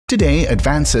Today,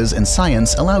 advances in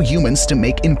science allow humans to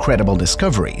make incredible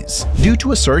discoveries. Due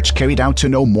to a search carried out to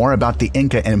know more about the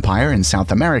Inca Empire in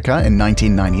South America in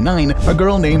 1999, a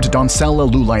girl named Doncella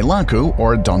Llullaillaco,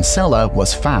 or Doncella,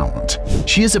 was found.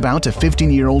 She is about a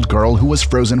 15-year-old girl who was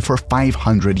frozen for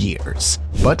 500 years.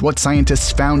 But what scientists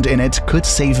found in it could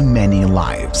save many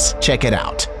lives. Check it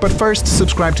out. But first,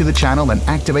 subscribe to the channel and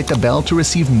activate the bell to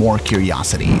receive more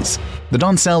curiosities. The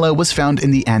Doncella was found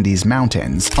in the Andes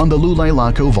Mountains on the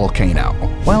Llullaillaco volcano.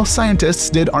 While scientists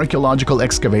did archaeological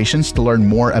excavations to learn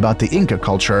more about the Inca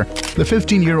culture, the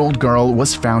 15-year-old girl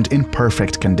was found in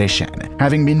perfect condition,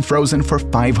 having been frozen for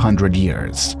 500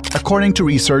 years. According to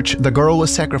research, the girl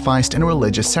was sacrificed in a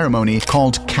religious ceremony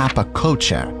called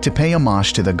Capacocha to pay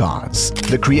homage to the gods,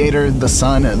 the creator, the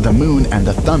sun, the moon, and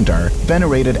the thunder,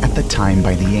 venerated at the time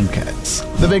by the Incas.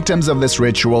 The victims of this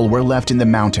ritual were left in the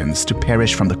mountains to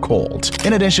perish from the cold.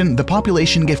 In addition, the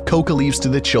population gave coca leaves to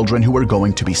the children who were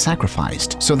going to be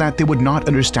sacrificed, so that they would not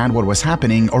understand what was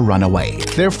happening or run away.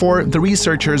 Therefore, the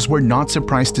researchers were not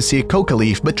surprised to see a coca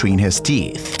leaf between his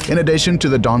teeth. In addition to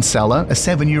the Doncella, a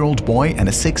 7-year-old boy and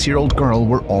a 6-year-old girl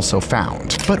were also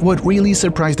found. But what really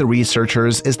surprised the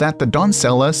researchers is that the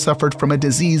Doncella suffered from a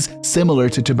disease similar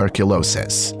to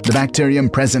tuberculosis. The bacterium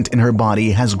present in her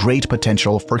body has great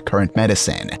potential for current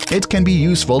medicine. It can be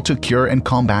useful to cure and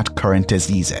combat current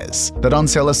diseases. The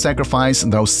Doncella's sacrifice,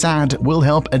 though sad, will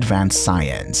help advance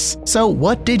science. So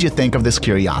what did you think of this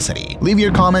curiosity? Leave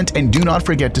your comment and do not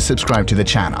forget to subscribe to the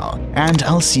channel. And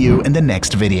I'll see you in the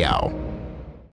next video.